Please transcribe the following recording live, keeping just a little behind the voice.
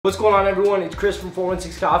What's going on, everyone? It's Chris from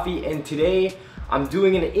 416 Coffee, and today I'm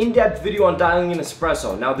doing an in-depth video on dialing in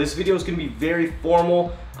espresso. Now this video is going to be very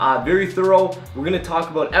formal, very thorough. We're going to talk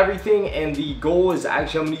about everything, and the goal is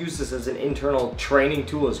actually I'm going to use this as an internal training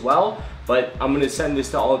tool as well, but I'm going to send this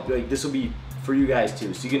to all, this will be for you guys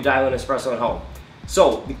too, so you can dial in espresso at home.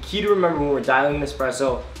 So the key to remember when we're dialing in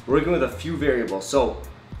espresso, we're working with a few variables. So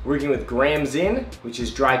we're working with grams in, which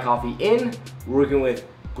is dry coffee in. We're working with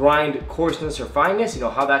grind coarseness or fineness, you know,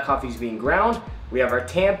 how that coffee is being ground. We have our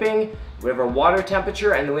tamping, we have our water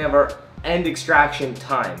temperature, and then we have our end extraction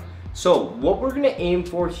time. So what we're gonna aim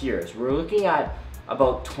for here is we're looking at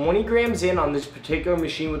about 20 grams in on this particular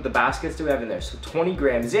machine with the baskets that we have in there. So 20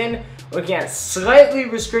 grams in, we're looking at slightly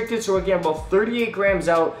restricted, so we're looking at about 38 grams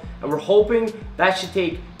out, and we're hoping that should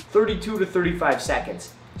take 32 to 35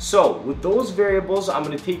 seconds. So with those variables, I'm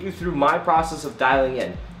gonna take you through my process of dialing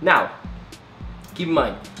in. Now, keep in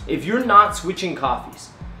mind, if you're not switching coffees,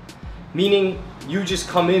 meaning you just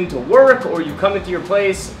come into work or you come into your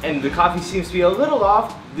place and the coffee seems to be a little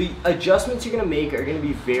off, the adjustments you're gonna make are gonna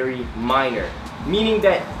be very minor. Meaning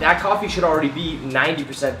that that coffee should already be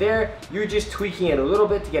 90% there, you're just tweaking it a little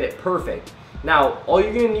bit to get it perfect. Now, all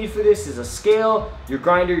you're gonna need for this is a scale, your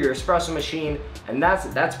grinder, your espresso machine, and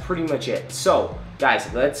that's pretty much it. So,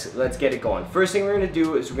 guys, let's get it going. First thing we're gonna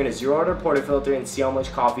do is we're gonna zero out our portafilter and see how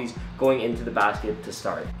much coffee's going into the basket to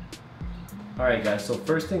start. All right, guys, so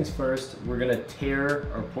first things first, we're gonna tear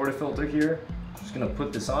our portafilter here. Just gonna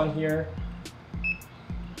put this on here,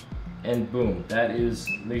 and boom, that is,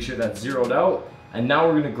 make sure that's zeroed out. And now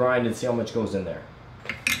we're gonna grind and see how much goes in there.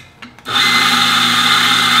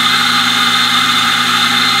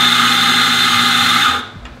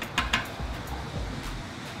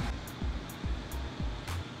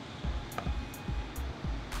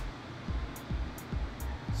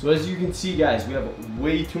 So as you can see, guys, we have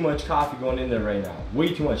way too much coffee going in there right now.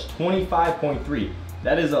 Way too much, 25.3.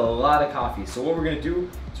 That is a lot of coffee. So what we're gonna do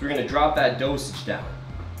is we're gonna drop that dosage down.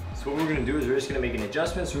 So what we're gonna do is we're just gonna make an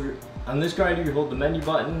adjustment. So on this grinder, you hold the menu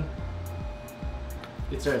button,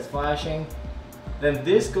 it starts flashing. Then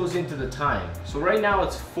this goes into the time. So right now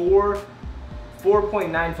it's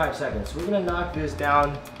 4.95 seconds. So we're gonna knock this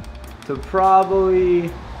down to probably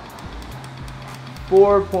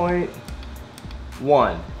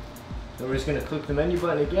 4.1. Then we're just gonna click the menu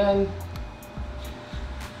button again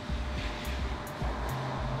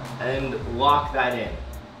and lock that in.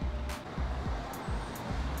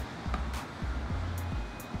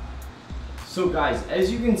 So guys,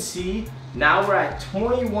 as you can see, now we're at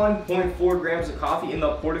 21.4 grams of coffee in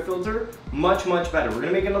the portafilter. Much better. We're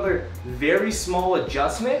gonna make another very small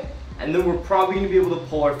adjustment, and then we're probably gonna be able to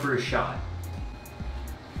pull our first shot.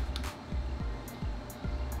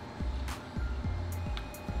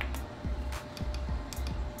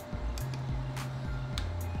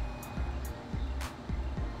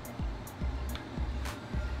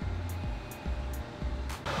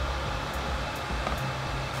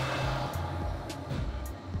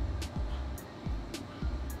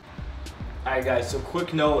 Alright guys, so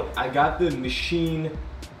quick note, I got the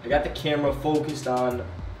camera focused on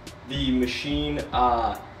the machine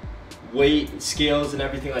weight, scales, and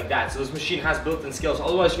everything like that. So this machine has built-in scales,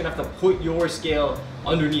 otherwise you're gonna have to put your scale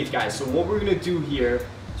underneath, guys. So what we're gonna do here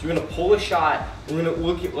is we're gonna pull a shot. We're gonna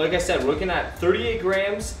look at, like I said, we're looking at 38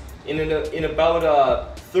 grams in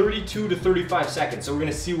about 32 to 35 seconds. So we're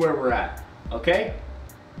gonna see where we're at, okay?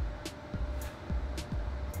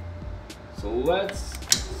 So let's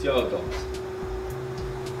see how it goes.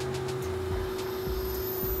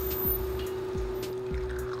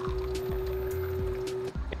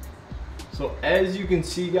 So as you can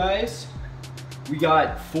see, guys, we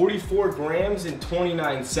got 44 grams in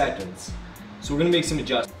 29 seconds. So we're gonna make some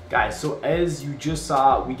adjustments. Guys, so as you just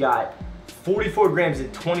saw, we got 44 grams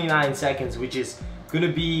in 29 seconds, which is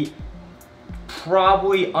gonna be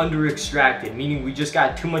probably under extracted, meaning we just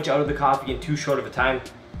got too much out of the coffee in too short of a time,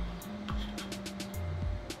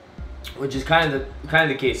 which is kind of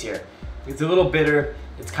the case here. It's a little bitter,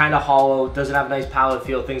 it's kind of hollow, it doesn't have a nice palate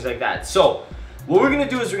feel, things like that. So what we're gonna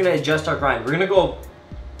do is we're gonna adjust our grind. We're gonna go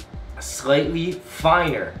slightly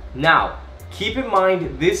finer. Now, keep in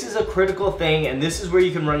mind, this is a critical thing, and this is where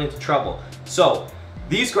you can run into trouble. So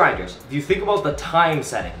these grinders, if you think about the time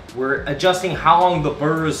setting, we're adjusting how long the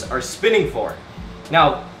burrs are spinning for.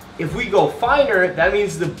 Now, if we go finer, that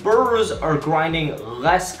means the burrs are grinding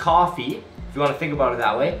less coffee, if you want to think about it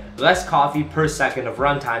that way, less coffee per second of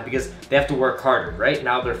runtime because they have to work harder, right?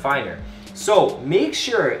 Now they're finer. So make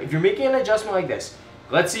sure, if you're making an adjustment like this,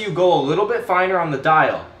 let's say you go a little bit finer on the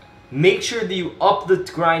dial, make sure that you up the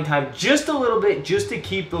grind time just a little bit just to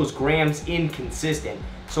keep those grams in consistent.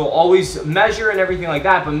 So always measure and everything like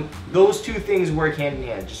that, but those two things work hand in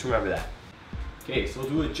hand, just remember that. Okay, so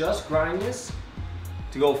to adjust grindness,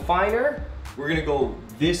 to go finer, we're gonna go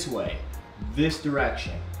this way, this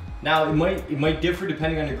direction. Now it might differ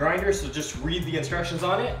depending on your grinder, so just read the instructions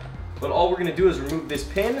on it, but all we're gonna do is remove this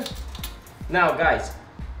pin. Now guys,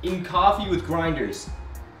 in coffee with grinders,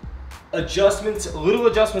 little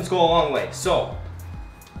adjustments go a long way. So,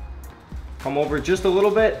 come over just a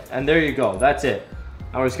little bit, and there you go, that's it.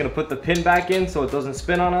 Now we're just gonna put the pin back in so it doesn't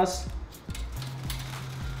spin on us.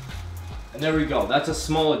 And there we go, that's a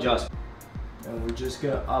small adjustment. And we're just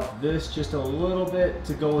gonna up this just a little bit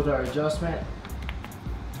to go with our adjustment.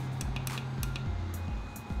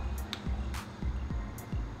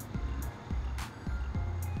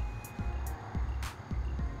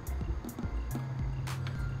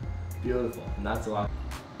 Beautiful, and that's a lot.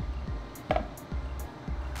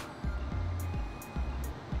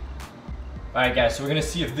 All right, guys, so we're gonna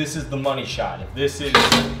see if this is the money shot. If this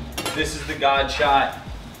is the God shot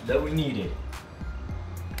that we needed.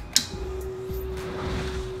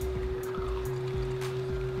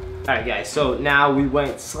 All right, guys, so now we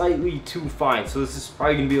went slightly too fine, so this is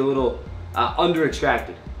probably gonna be a little under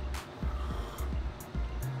extracted.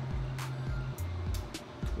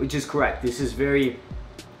 Which is correct. This is very,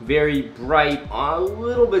 very bright, a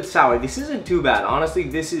little bit sour. This isn't too bad. Honestly,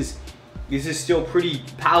 this is still pretty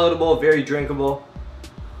palatable, very drinkable.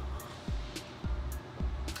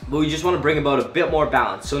 But we just want to bring about a bit more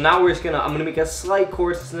balance. So now I'm gonna make a slight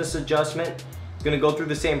coarseness adjustment. It's gonna go through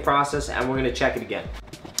the same process and we're gonna check it again.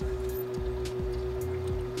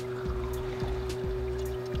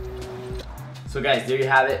 So guys, there you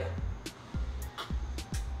have it.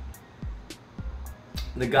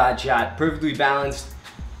 The God shot, perfectly balanced,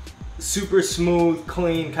 super smooth,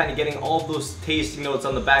 clean, kind of getting all of those tasting notes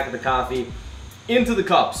on the back of the coffee into the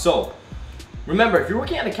cup. So remember, if you're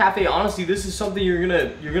working at a cafe, honestly, this is something you're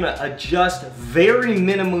gonna adjust very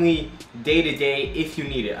minimally day to day if you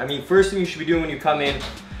need it. I mean, first thing you should be doing when you come in,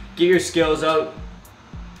 get your skills out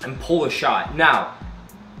and pull a shot. Now,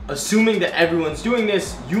 assuming that everyone's doing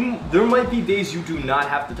this, there might be days you do not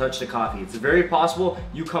have to touch the coffee. It's very possible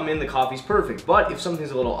you come in, the coffee's perfect. But if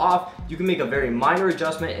something's a little off, you can make a very minor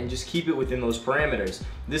adjustment and just keep it within those parameters.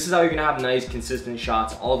 This is how you're gonna have nice, consistent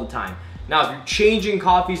shots all the time. Now, if you're changing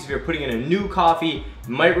coffees, if you're putting in a new coffee, it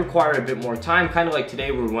might require a bit more time, kind of like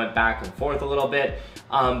today where we went back and forth a little bit.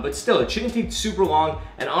 But still, it shouldn't take super long,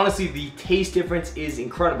 and honestly, the taste difference is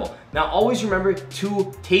incredible. Now, always remember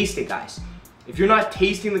to taste it, guys. If you're not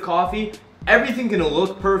tasting the coffee, everything can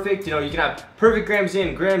look perfect. You know, you can have perfect grams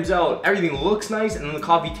in, grams out, everything looks nice, and then the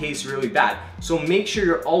coffee tastes really bad. So make sure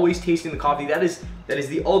you're always tasting the coffee. That is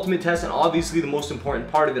the ultimate test and obviously the most important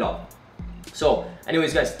part of it all. So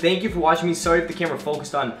anyways, guys, thank you for watching me. Sorry if the camera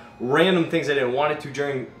focused on random things I didn't want it to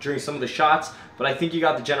during some of the shots, but I think you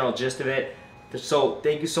got the general gist of it. So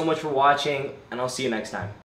thank you so much for watching, and I'll see you next time.